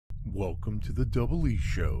Welcome to the Double E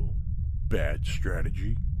Show. Bad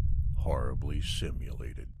strategy, horribly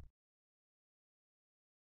simulated.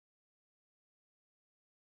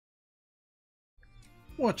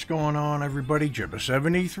 What's going on, everybody?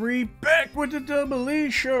 Jibba73 back with the Double E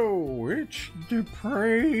Show. It's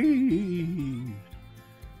depraved.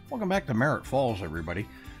 Welcome back to Merritt Falls, everybody.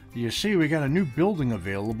 You see, we got a new building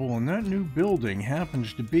available, and that new building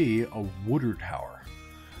happens to be a water tower.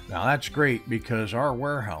 Now, that's great because our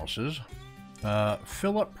warehouses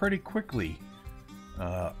fill up pretty quickly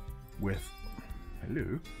with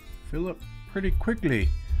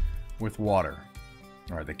water,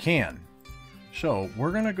 or they can. So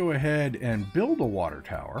we're gonna go ahead and build a water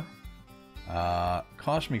tower.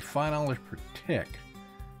 Cost me $5 per tick,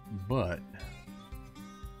 but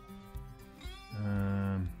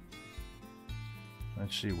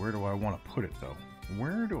let's see, where do I want to put it though?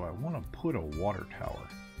 Where do I want to put a water tower?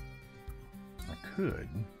 I could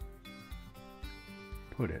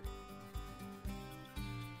put it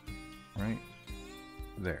right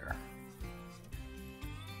there,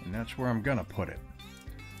 and that's where I'm gonna put it.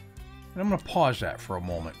 And I'm gonna pause that for a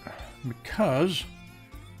moment because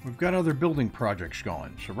we've got other building projects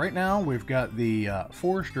going. So right now we've got the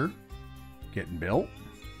Forester getting built.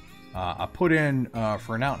 I put in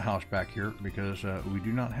for an outhouse back here because we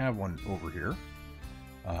do not have one over here.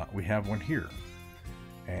 We have one here,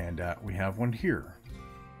 and we have one here,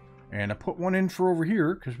 and I put one in for over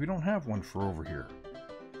here because we don't have one for over here.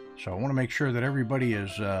 So I want to make sure that everybody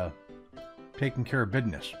is taking care of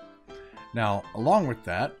business. Now, along with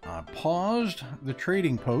that, I paused the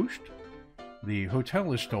trading post. The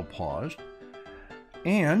hotel is still paused.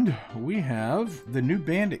 And we have the new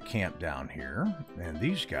bandit camp down here. And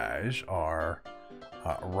these guys are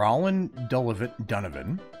Roland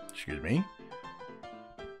Donovan,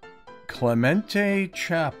 Clemente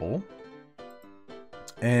Chappell,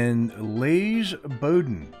 and Lays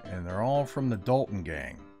Bowden. And they're all from the Dalton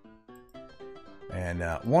gang. And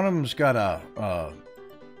one of them's got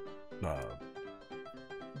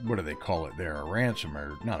what do they call it there? A ransom,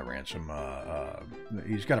 or not a ransom.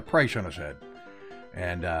 He's got a price on his head.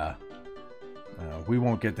 And we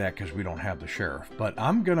won't get that because we don't have the sheriff. But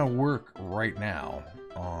I'm going to work right now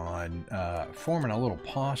on forming a little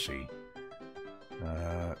posse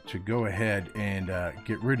to go ahead and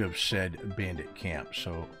get rid of said bandit camp.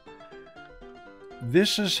 So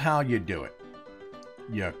this is how you do it.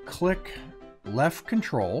 You click left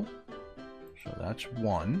control. So that's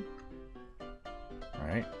one. All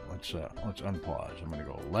right, let's unpause. I'm going to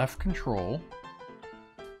go left control.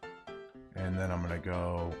 And then I'm going to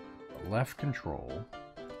go left control,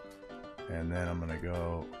 and then I'm going to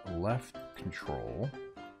go left control.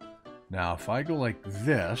 Now, if I go like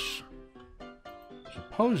this,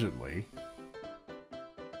 supposedly,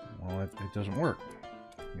 well, it doesn't work.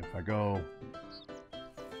 If I go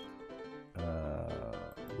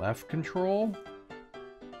left control,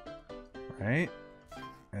 right,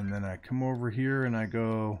 and then I come over here and I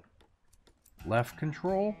go left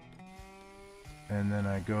control, and then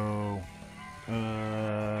I go...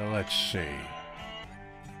 let's see.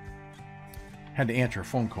 Had to answer a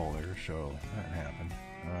phone call there, so that happened.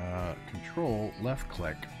 Control left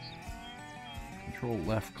click,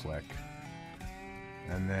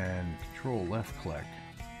 and then control left click,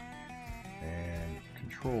 and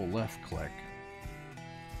control left click,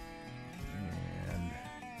 and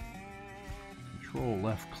control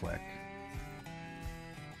left click.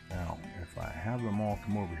 Now, if I have them all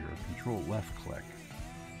come over here, control left click.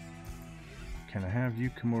 Can I have you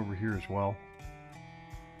come over here as well?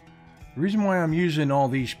 The reason why I'm using all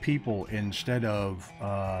these people instead of...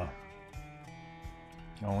 oh,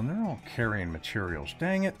 and they're all carrying materials.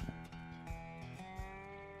 Dang it.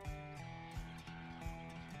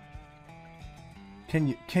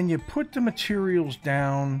 Can you put the materials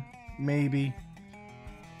down, maybe?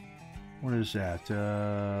 What is that?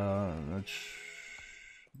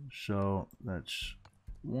 That's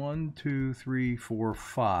 1, 2, 3, 4,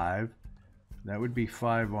 5. That would be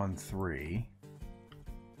 5 on 3.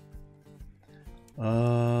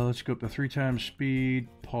 Let's go up to 3 times speed.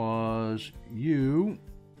 Pause. You.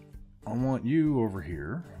 I want you over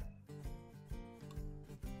here.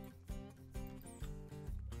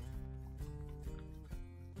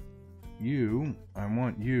 You. I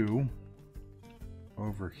want you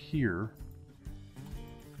over here.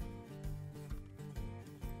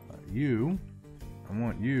 You. I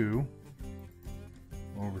want you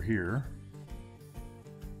over here.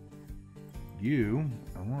 You,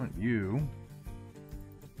 I want you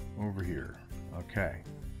over here. Okay,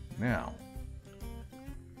 now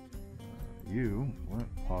you,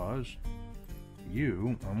 pause.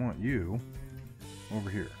 You, I want you over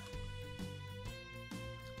here.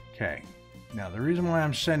 Okay. Now, the reason why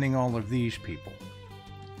I'm sending all of these people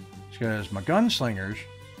is because my gunslingers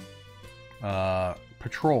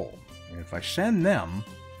patrol. And if I send them,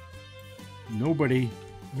 nobody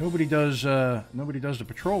does the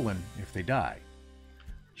patrolling if they die.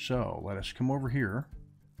 So let us come over here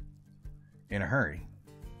in a hurry.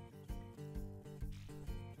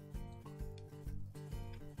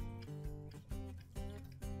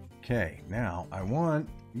 Okay, now I want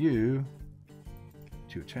you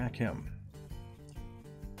to attack him.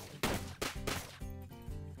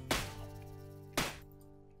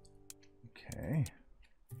 Okay.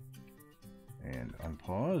 And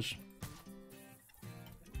unpause.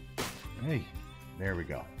 Hey, there we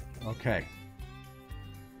go. Okay.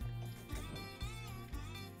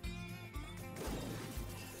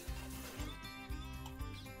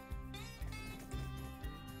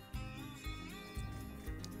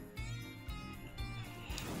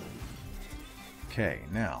 Okay,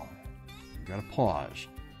 now, we gotta pause.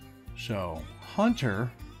 So,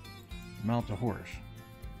 hunter, mount a horse.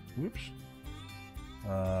 Whoops.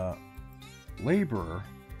 Laborer,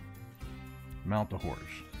 mount a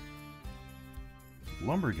horse.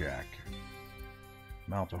 Lumberjack,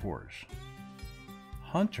 mount a horse.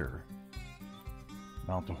 Hunter,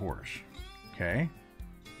 mount a horse. Okay?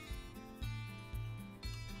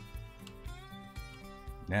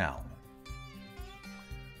 Now,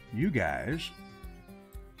 you guys,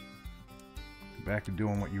 go back to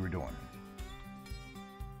doing what you were doing.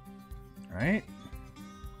 Alright?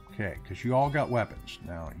 Okay, because you all got weapons.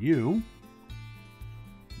 Now, you're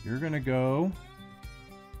going to go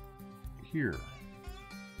here.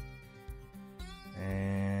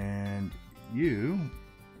 And you're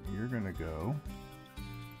going to go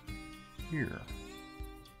here.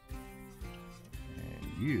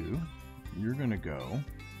 And you're going to go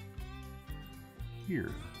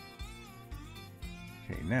here.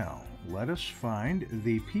 Okay, now, let us find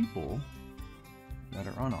the people that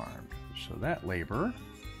are unarmed. So that laborer,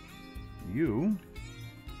 you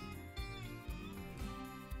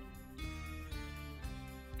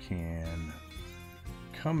can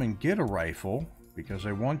come and get a rifle because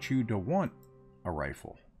I want you to want a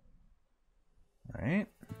rifle. Right?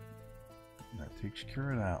 That takes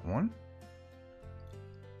care of that one.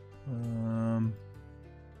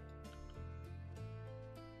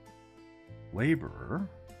 Laborer,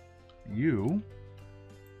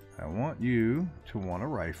 I want you to want a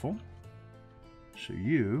rifle. So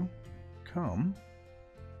you come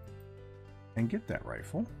and get that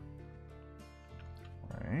rifle.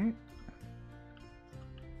 Right?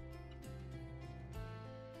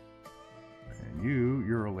 And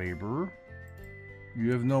you're a laborer.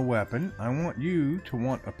 You have no weapon. I want you to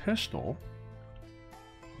want a pistol.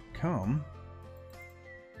 Come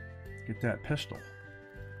get that pistol.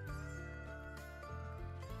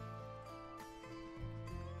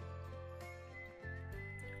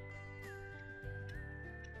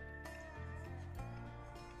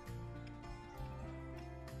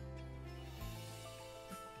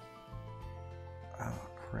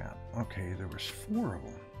 Okay, there was 4 of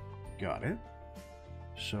them. Got it.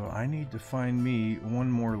 So I need to find me one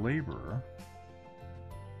more laborer.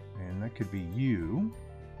 And that could be you.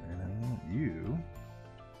 And I want you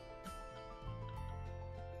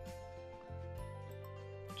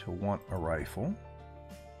to want a rifle.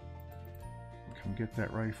 Come get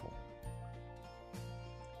that rifle.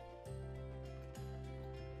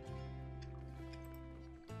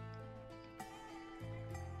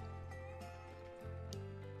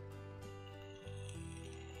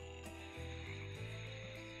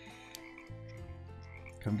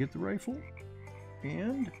 Come get the rifle,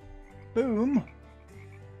 and boom,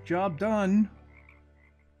 job done.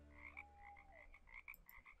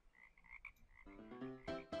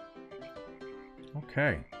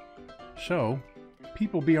 Okay, so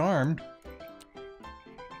people be armed.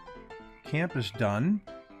 Camp is done.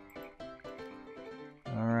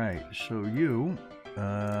 All right, so you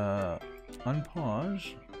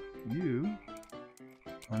unpause, you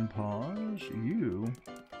unpause, you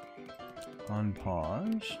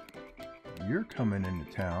unpause. You're coming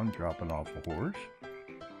into town, dropping off a horse.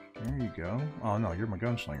 There you go. Oh no, you're my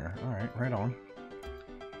gunslinger. All right, right on.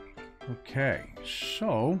 Okay,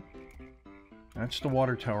 so that's the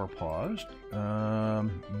water tower paused.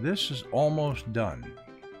 This is almost done.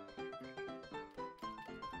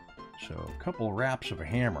 So a couple wraps of a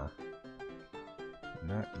hammer.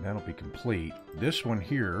 And that'll be complete. This one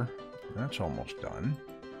here, that's almost done.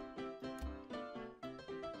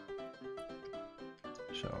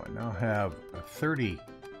 So I now have 30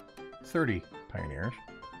 pioneers.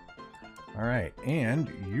 All right,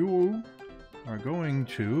 and you are going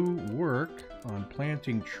to work on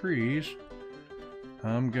planting trees.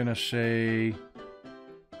 I'm gonna say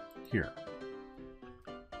here,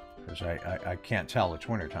 because I can't tell it's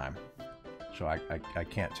wintertime, so I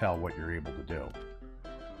can't tell what you're able to do.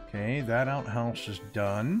 Okay, that outhouse is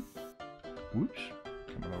done. Whoops,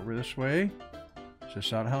 coming over this way. Is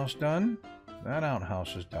this outhouse done? That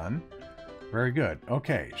outhouse is done. Very good.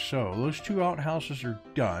 Okay, so those two outhouses are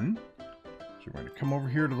done. So we're going to come over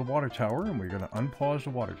here to the water tower, and we're going to unpause the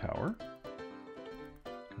water tower,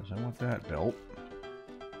 because I want that built.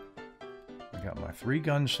 I got my 3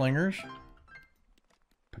 gunslingers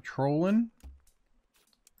patrolling.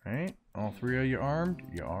 Right, all 3 of you armed?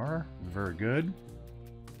 You are. Very good.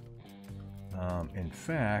 In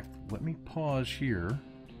fact, let me pause here.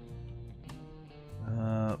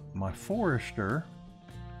 My forester,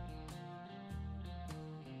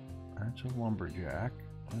 that's a lumberjack.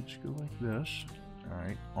 Let's go like this.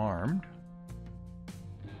 Alright, armed.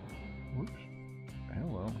 Whoops.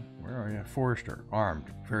 Hello. Where are you? Forester. Armed.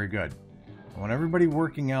 Very good. I want everybody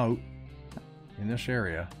working out in this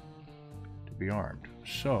area to be armed.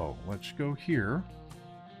 So, let's go here.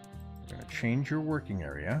 We're going to change your working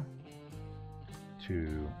area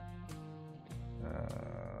to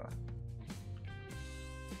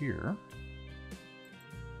here.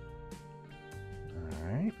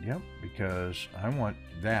 Alright, yep, because I want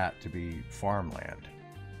that to be farmland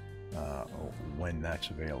when that's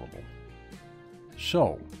available.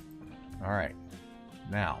 So, alright,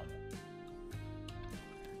 now,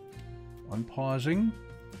 unpausing,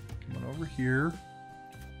 coming over here,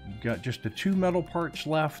 you've got just the 2 metal parts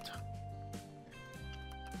left.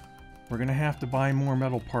 We're going to have to buy more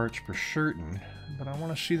metal parts for certain, but I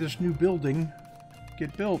want to see this new building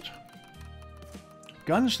get built.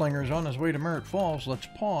 Gunslinger's on his way to Merritt Falls. Let's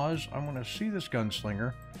pause. I want to see this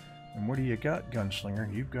gunslinger. And what do you got,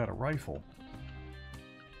 gunslinger? You've got a rifle.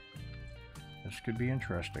 This could be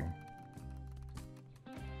interesting.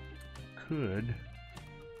 Could.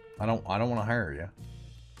 I don't want to hire you.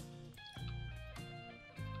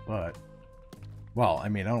 But, well, I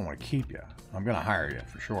mean, I don't want to keep you. I'm going to hire you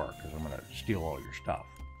for sure, because I'm going to steal all your stuff.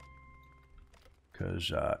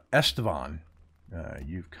 Because Estevan,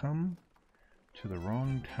 you've come to the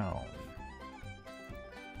wrong town.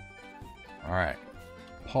 Alright.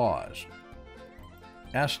 Pause.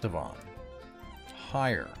 Estevan.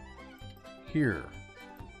 Hire. Here.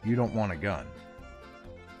 You don't want a gun.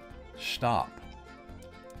 Stop.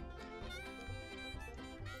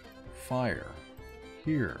 Fire.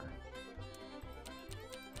 Here.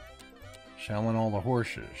 Selling all the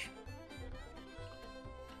horses.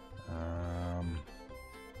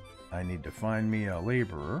 I need to find me a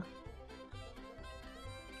laborer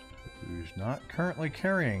who's not currently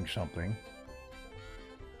carrying something.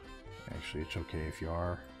 Actually, it's okay if you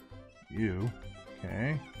are. You.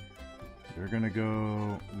 Okay. You're going to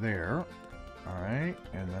go there. Alright.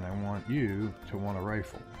 And then I want you to want a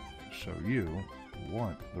rifle. So you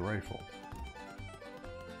want the rifle.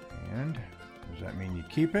 And does that mean you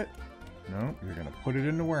keep it? No, you're going to put it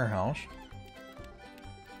in the warehouse.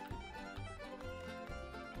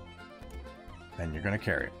 And you're going to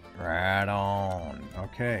carry it. Right on.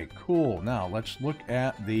 Okay, cool. Now, let's look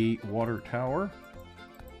at the water tower,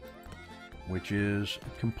 which is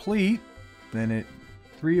complete. Then it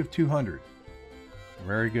 3 of 200.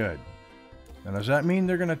 Very good. Now, does that mean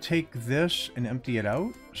they're going to take this and empty it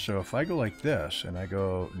out? So if I go like this, and I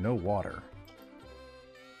go no water,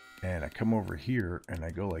 and I come over here, and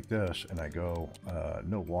I go like this, and I go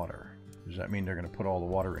no water, does that mean they're going to put all the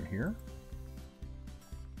water in here?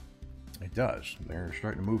 It does. They're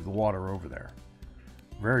starting to move the water over there.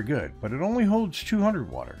 Very good. But it only holds 200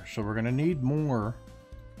 water, so we're going to need more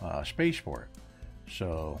space for it.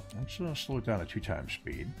 So let's slow it down to 2 times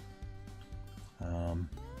speed.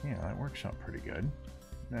 Yeah, that works out pretty good.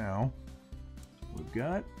 Now, we've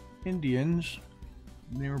got Indians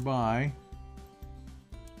nearby,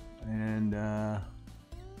 and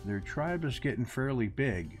their tribe is getting fairly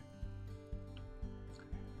big.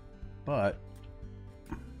 But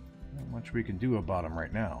not much we can do about them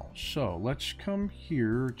right now. So let's come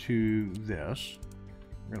here to this.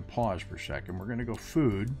 We're going to pause for a second. We're going to go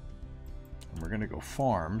food, and we're going to go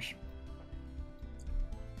farms.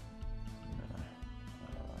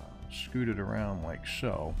 Scoot it around like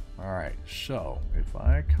so. Alright, so if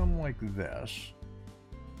I come like this,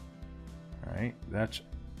 alright, that's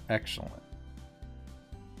excellent.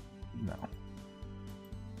 No.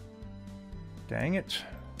 Dang it.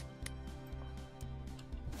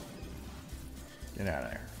 Get out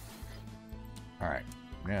of there. Alright,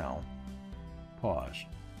 now, pause.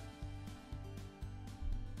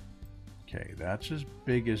 Okay, that's as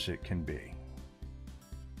big as it can be.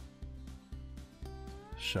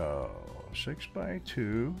 So 6 by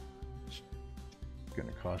 2. It's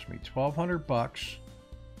gonna cost me 1,200 bucks.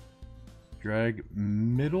 Drag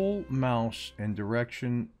middle mouse in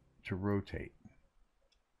direction to rotate.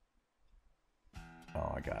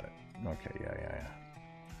 Oh, I got it. Okay, yeah.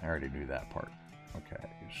 I already knew that part. Okay,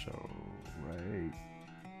 so right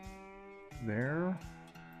there.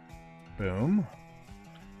 Boom.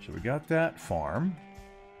 So we got that farm.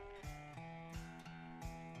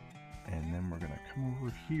 And then we're going to come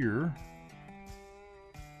over here.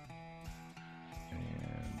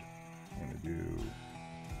 And I'm going to do...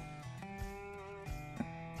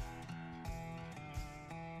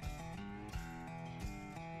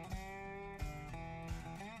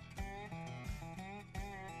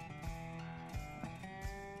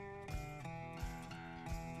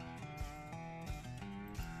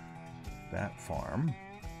 that farm,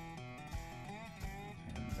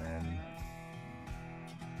 and then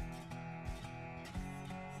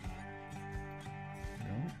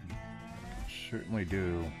certainly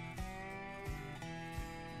do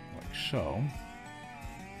like so.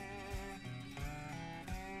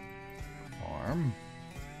 Farm.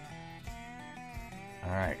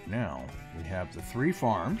 All right, now we have the 3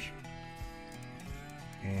 farms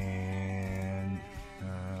and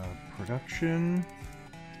production.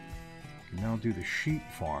 Now do the sheep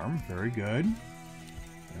farm, very good.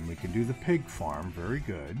 And we can do the pig farm, very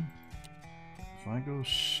good. If I go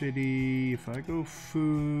city, if I go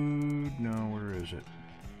food, no, where is it?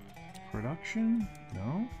 Production?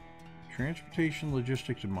 No. Transportation,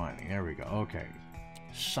 logistics, and mining. There we go. Okay.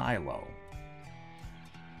 Silo.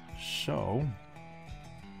 So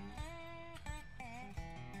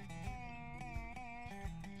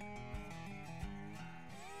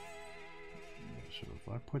if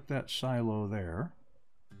I put that silo there,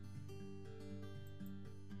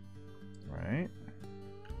 right,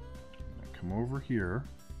 I come over here,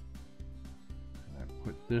 and I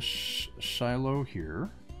put this silo here,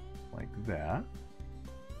 like that.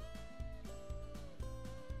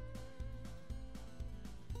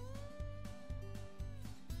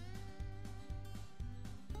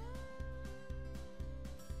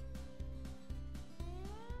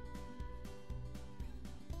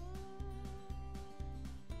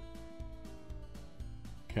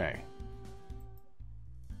 Okay,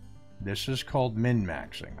 this is called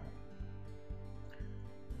min-maxing.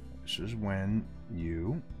 This is when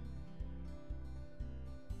you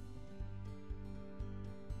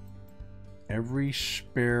every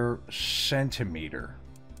spare centimeter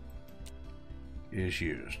is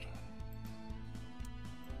used.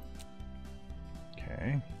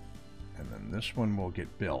 Okay, and then this one will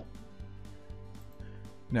get built.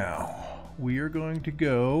 Now, we are going to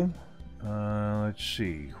go let's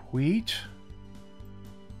see, wheat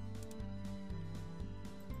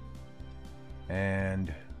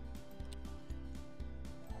and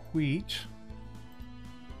wheat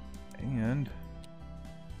and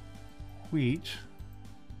wheat,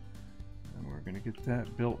 and we're going to get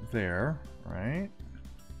that built there, right?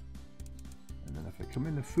 And then if I come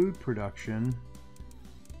into food production,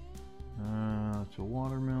 it's a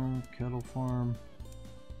watermill, kettle farm,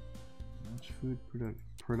 that's food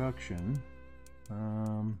production,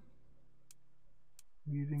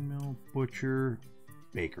 weaving mill, butcher,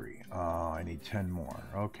 bakery. I need 10 more.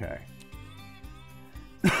 Okay.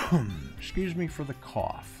 Excuse me for the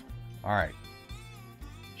cough. All right.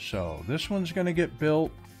 So this one's going to get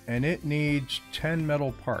built, and it needs 10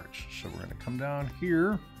 metal parts. So we're going to come down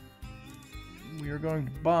here. We are going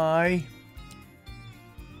to buy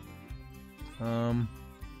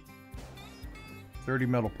 30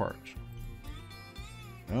 metal parts.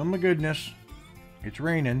 Oh my goodness, it's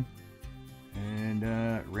raining, and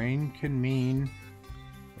rain can mean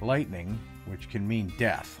lightning, which can mean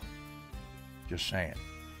death. Just saying.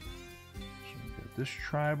 So we've got this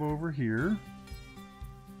tribe over here.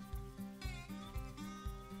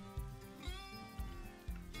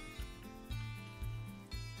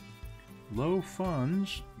 Low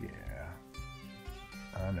funds, yeah,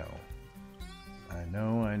 I know.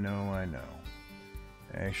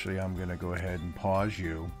 Actually, I'm going to go ahead and pause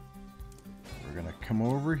you. We're going to come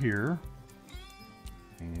over here,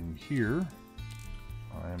 and here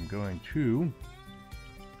I'm going to,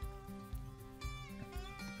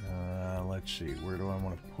 let's see, where do I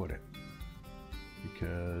want to put it?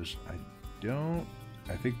 Because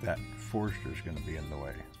I think that forester is going to be in the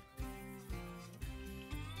way.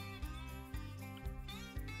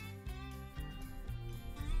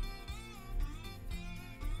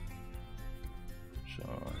 So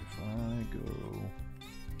if I go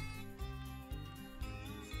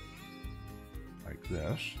like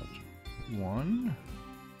this, that's 1,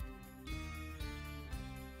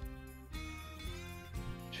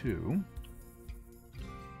 2.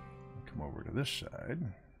 Come over to this side.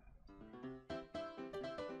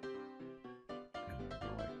 And go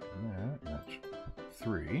like that. That's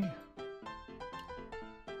 3.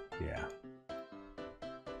 Yeah.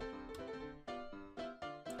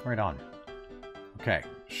 Right on. Okay,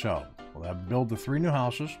 so we'll have build the 3 new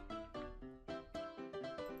houses.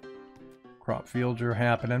 Crop fields are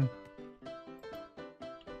happening.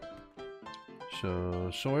 So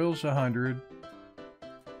soil's 100.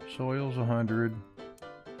 Soil's 100.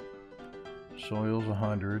 Soil's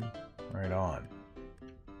 100. Right on.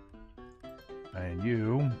 And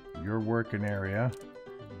your working area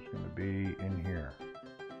is going to be in here.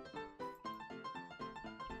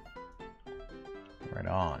 Right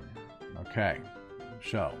on. Okay.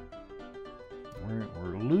 So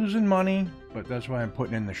we're losing money, but that's why I'm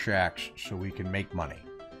putting in the shacks so we can make money.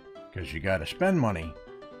 Because you got to spend money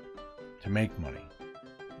to make money.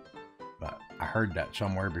 But I heard that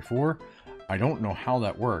somewhere before. I don't know how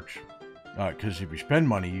that works. Because if you spend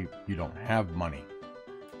money, you don't have money.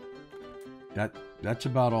 That's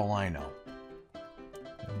about all I know.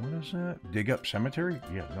 And what is that? Dig up cemetery?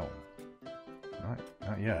 Yeah, no.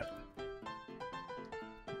 Not yet.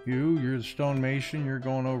 You're the stonemason. You're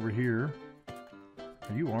going over here.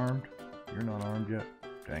 Are you armed? You're not armed yet.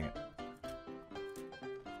 Dang it.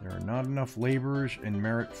 There are not enough laborers in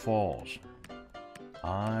Merritt Falls.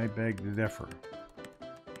 I beg to differ.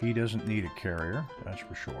 He doesn't need a carrier, that's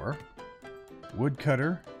for sure.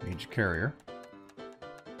 Woodcutter needs a carrier.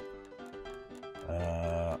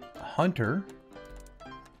 Hunter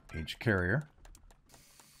needs a carrier.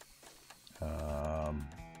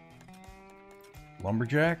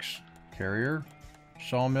 Lumberjacks, carrier.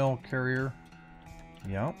 Sawmill, carrier.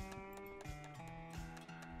 Yep.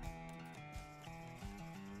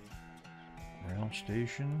 Rail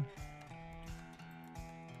station.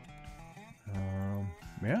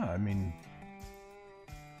 Yeah, I mean,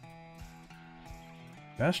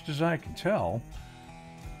 best as I can tell,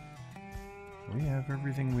 we have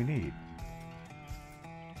everything we need.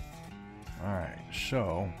 Alright,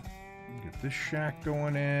 so get this shack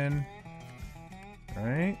going in.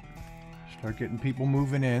 Right? Start getting people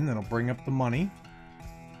moving in, that'll bring up the money.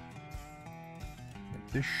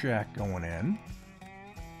 Get this shack going in.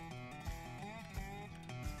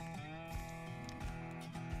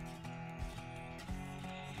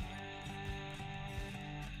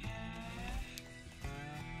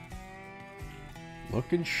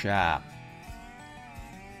 Looking sharp.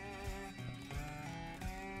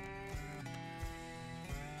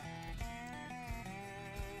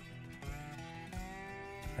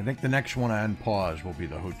 I think the next one I unpause will be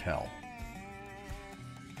the hotel.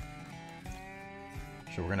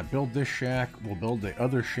 So we're going to build this shack, we'll build the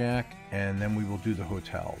other shack, and then we will do the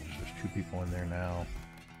hotels. There's 2 people in there now.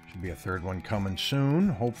 Should be a 3rd one coming soon,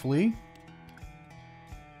 hopefully.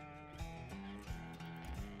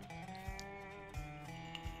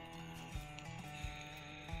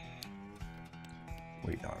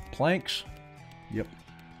 Wait on planks. Yep.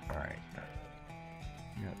 Alright.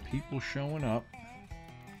 Got people showing up.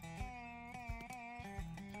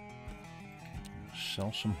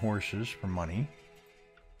 Sell some horses for money.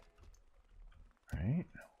 Right.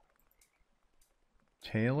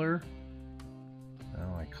 Taylor.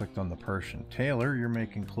 Oh, I clicked on the person. Taylor, you're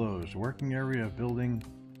making clothes. Working area of building.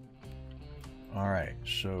 Alright,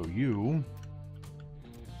 so you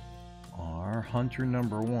are hunter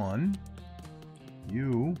number 1.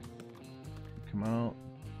 You come out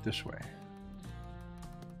this way.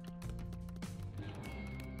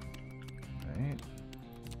 Right.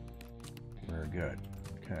 Very good.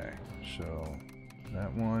 Okay, so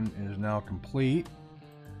that one is now complete.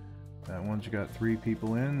 That one's got 3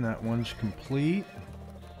 people in. That one's complete.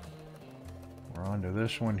 We're on to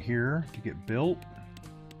this one here to get built.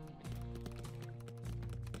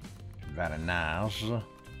 Very nice.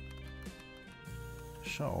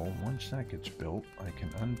 So, once that gets built, I can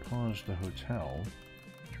unpause the hotel,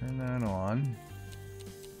 turn that on,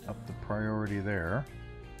 up the priority there,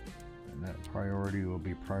 and that priority will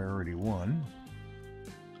be priority 1.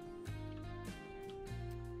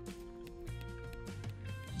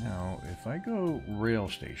 Now, if I go rail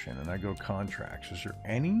station and I go contracts, is there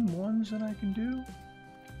any ones that I can do?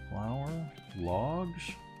 Flour,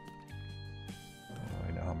 logs? Oh,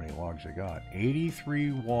 I know how many logs I got.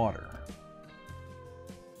 83 water.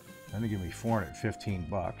 Then they give me 415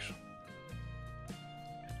 bucks.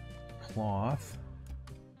 Cloth,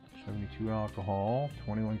 72 alcohol,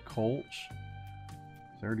 21 colts,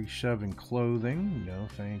 37 clothing. No,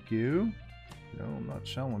 thank you. No, I'm not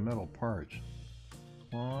selling metal parts.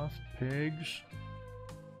 Cloth, pigs,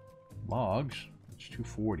 logs. It's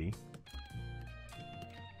 240.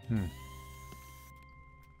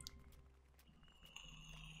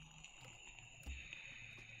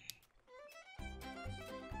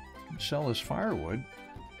 Sell his firewood.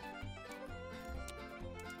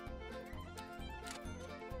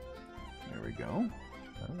 There we go.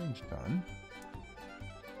 That one's done.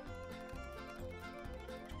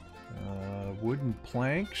 Wooden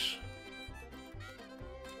planks.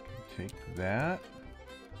 Take that.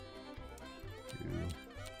 There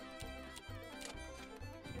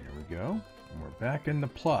we go. And we're back in the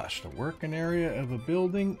plus. The working area of a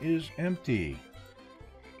building is empty.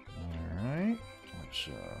 Alright. Let's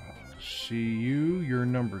see you. You're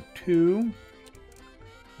number 2.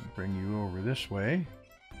 I'll bring you over this way.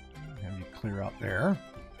 Have you clear out there.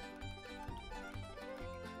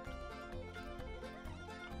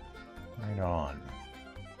 Right on.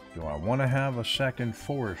 Do I want to have a second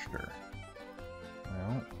forester?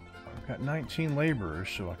 Well, I've got 19 laborers,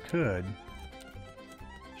 so I could.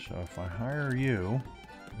 So if I hire you,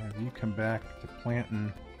 have you come back to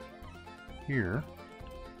planting here.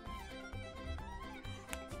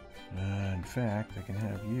 In fact, I can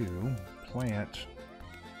have you plant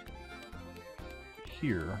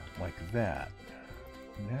here like that.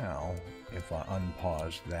 Now, if I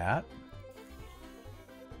unpause that,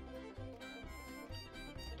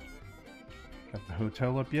 got the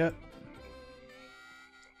hotel up yet?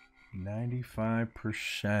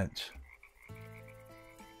 95%.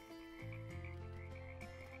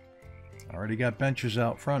 Already got benches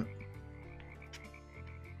out front.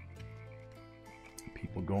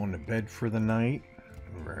 People going to bed for the night.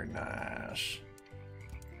 Very nice.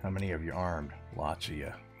 How many of you armed? Lots of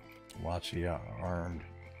you. Lots of you armed.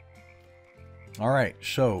 Alright,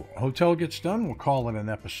 so hotel gets done, we'll call it an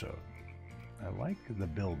episode. I like the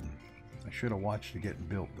building. I should have watched it getting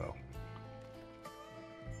built, though.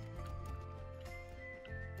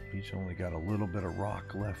 He's only got a little bit of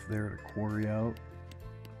rock left there to quarry out.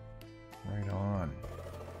 Right on.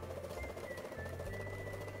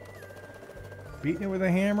 Beating it with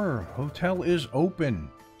a hammer. Hotel is open.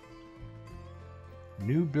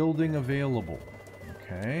 New building available.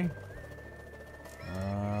 Okay.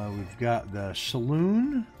 We've got the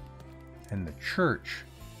saloon and the church.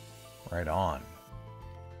 Right on.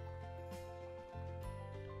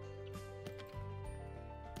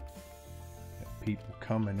 People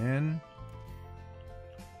coming in.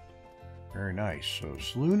 Very nice. So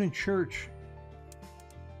saloon and church,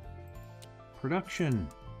 production,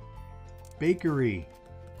 bakery,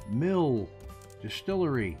 mill,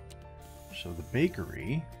 distillery. So the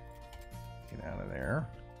bakery, get out of there.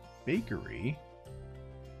 Bakery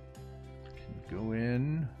can go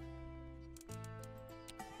in.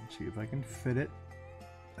 Let's see if I can fit it.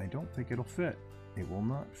 I don't think it'll fit. It will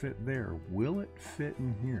not fit there. Will it fit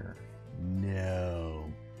in here?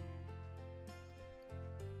 No.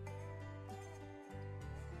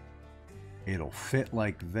 It'll fit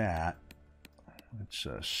like that. Let's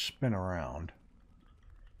spin around.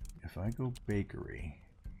 If I go bakery,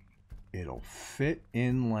 it'll fit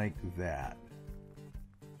in like that.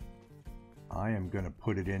 I am going to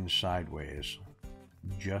put it in sideways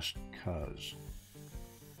just because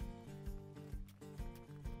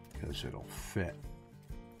it'll fit.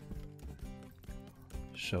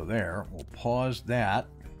 So there, we'll pause that.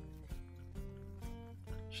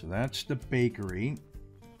 So that's the bakery.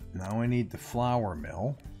 Now I need the flour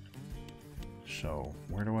mill. So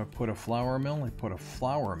where do I put a flour mill? I put a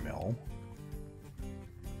flour mill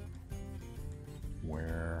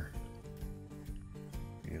where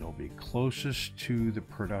it'll be closest to the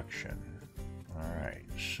production. Alright,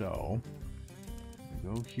 so I'm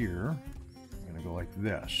gonna go here. I'm gonna go like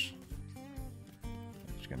this.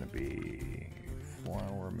 It's gonna be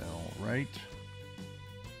flour mill, right?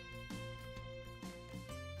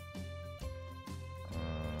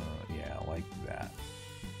 Yeah, like that.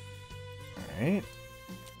 Alright.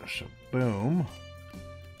 So, boom.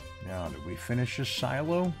 Now, did we finish this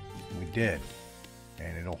silo? We did.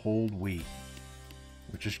 And it'll hold wheat.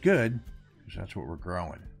 Which is good, because that's what we're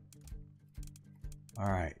growing.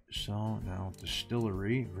 Alright, so now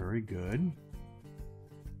distillery, very good.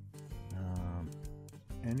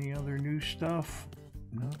 Any other new stuff?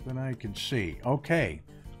 Not that I can see. Okay,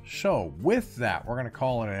 so with that, we're going to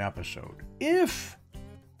call it an episode. If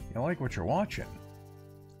you like what you're watching,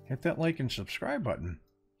 hit that like and subscribe button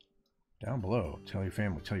down below. Tell your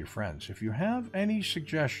family, tell your friends. If you have any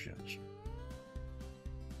suggestions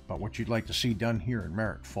about what you'd like to see done here in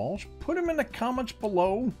Merritt Falls, put them in the comments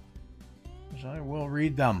below, as I will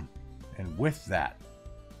read them. And with that,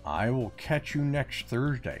 I will catch you next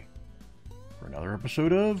Thursday for another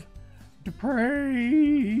episode of Depraved.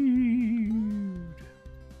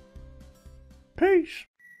 Peace.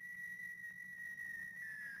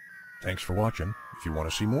 Thanks for watching. If you want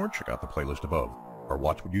to see more, check out the playlist above, or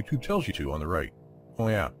watch what YouTube tells you to on the right. Oh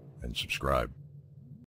yeah, and subscribe.